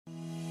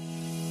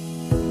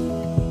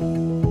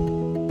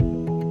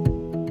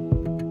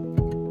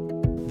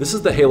This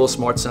is the Halo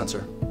Smart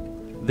Sensor.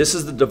 This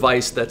is the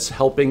device that's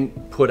helping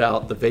put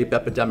out the vape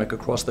epidemic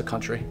across the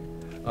country.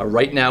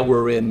 Right now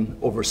we're in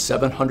over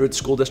 700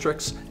 school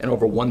districts and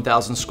over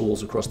 1,000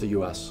 schools across the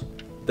US.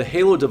 The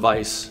Halo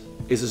device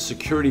is a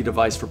security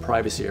device for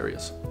privacy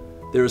areas.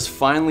 There is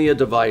finally a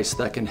device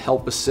that can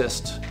help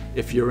assist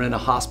if you're in a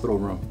hospital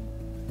room,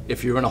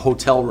 if you're in a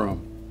hotel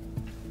room,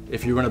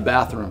 if you're in a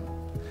bathroom.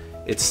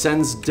 It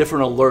sends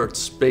different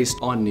alerts based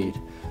on need.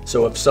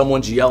 So if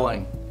someone's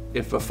yelling,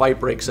 if a fight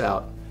breaks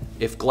out,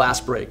 if glass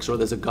breaks or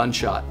there's a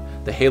gunshot,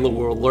 the Halo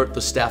will alert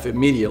the staff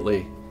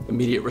immediately,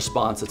 immediate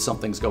response that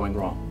something's going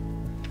wrong.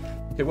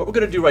 Okay, what we're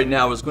going to do right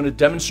now is going to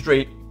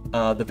demonstrate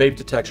the Vape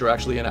Detector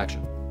actually in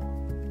action.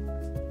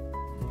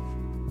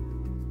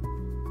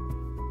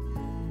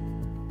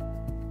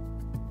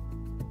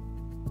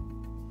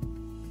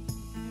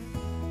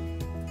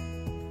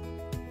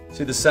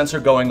 See the sensor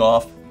going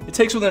off. It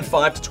takes within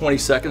 5 to 20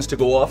 seconds to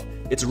go off.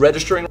 It's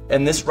registering,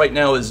 and this right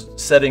now is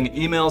setting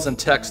emails and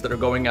texts that are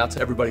going out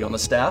to everybody on the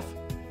staff.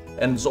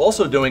 And it's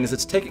also doing is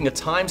it's taking a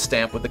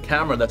timestamp with the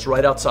camera that's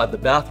right outside the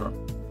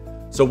bathroom.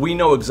 So we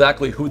know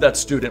exactly who that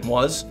student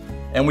was,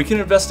 and we can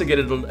investigate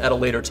it at a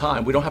later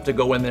time. We don't have to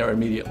go in there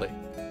immediately.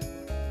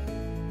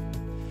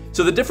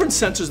 So the different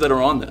sensors that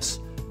are on this,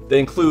 they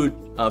include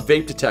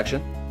vape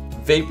detection,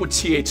 vape with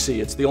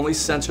THC. It's the only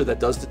sensor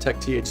that does detect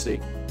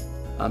THC.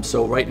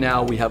 So right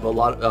now we have a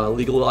lot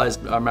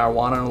legalized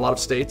marijuana in a lot of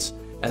states,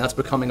 and that's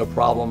becoming a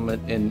problem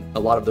in a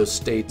lot of those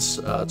states'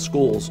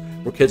 schools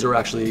where kids are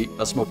actually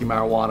smoking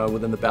marijuana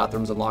within the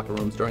bathrooms and locker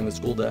rooms during the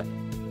school day.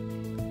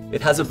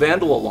 It has a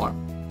vandal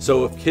alarm,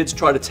 so if kids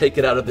try to take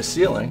it out of the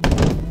ceiling,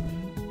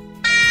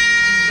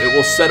 it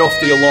will set off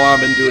the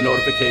alarm and do a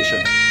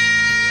notification.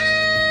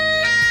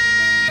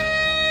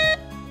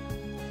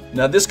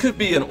 Now this could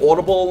be an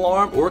audible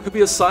alarm or it could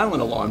be a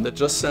silent alarm that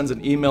just sends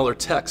an email or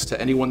text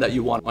to anyone that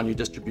you want on your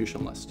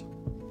distribution list.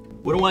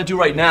 What I want to do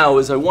right now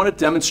is I want to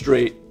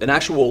demonstrate an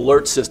actual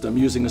alert system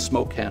using a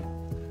smoke can.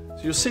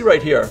 So you'll see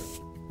right here,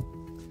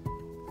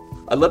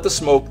 I let the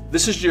smoke,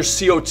 this is your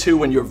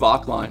CO2 and your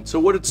VOC line. So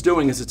what it's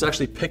doing is it's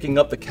actually picking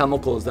up the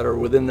chemicals that are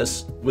within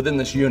this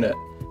unit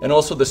and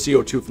also the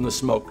CO2 from the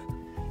smoke.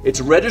 It's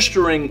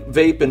registering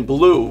vape in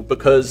blue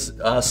because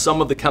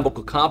some of the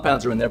chemical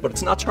compounds are in there, but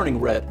it's not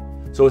turning red.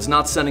 So it's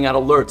not sending out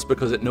alerts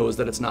because it knows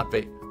that it's not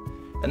vape.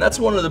 And that's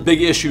one of the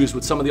big issues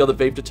with some of the other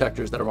vape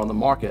detectors that are on the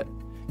market,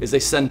 is they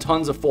send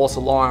tons of false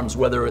alarms,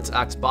 whether it's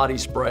Axe body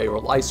spray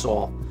or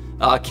Lysol,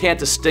 can't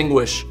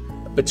distinguish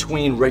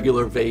between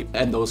regular vape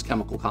and those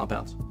chemical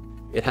compounds.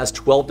 It has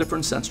 12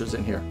 different sensors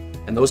in here,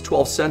 and those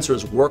 12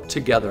 sensors work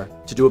together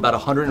to do about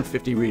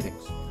 150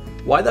 readings.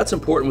 Why that's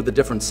important with the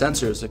different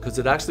sensors is because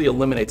it actually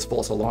eliminates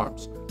false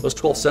alarms. Those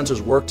 12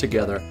 sensors work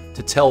together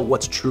to tell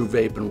what's true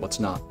vape and what's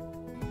not.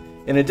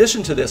 In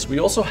addition to this, we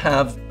also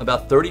have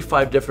about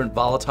 35 different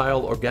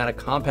volatile organic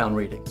compound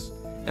readings.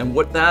 And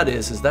what that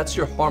is that's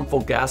your harmful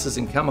gases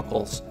and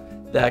chemicals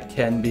that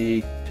can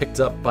be picked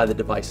up by the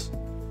device.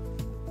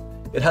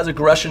 It has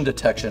aggression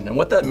detection, and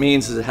what that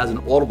means is it has an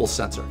audible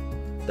sensor.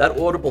 That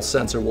audible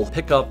sensor will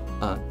pick up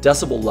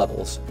decibel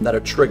levels that are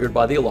triggered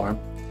by the alarm,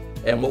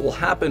 and what will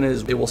happen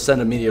is it will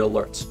send immediate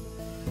alerts.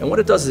 And what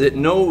it does is it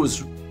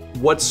knows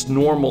what's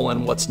normal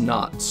and what's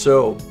not.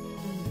 So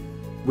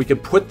we can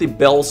put the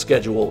bell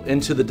schedule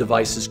into the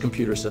device's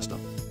computer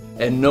system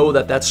and know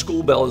that that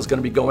school bell is going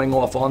to be going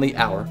off on the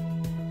hour.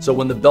 So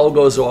when the bell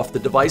goes off, the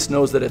device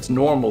knows that it's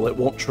normal, it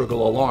won't trigger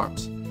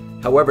alarms.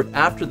 However,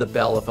 after the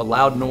bell, if a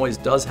loud noise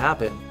does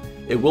happen,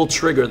 it will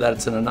trigger that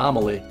it's an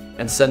anomaly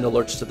and send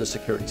alerts to the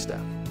security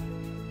staff.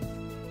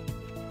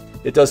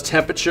 It does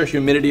temperature,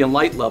 humidity, and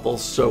light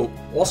levels, so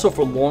also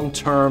for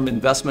long-term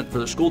investment for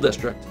the school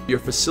district, your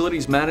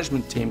facilities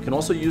management team can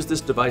also use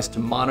this device to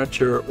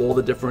monitor all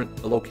the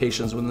different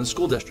locations within the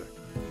school district.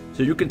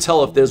 So you can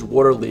tell if there's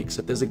water leaks,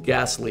 if there's a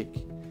gas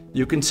leak.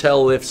 You can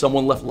tell if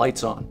someone left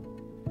lights on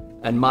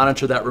and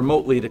monitor that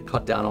remotely to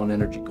cut down on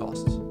energy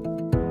costs.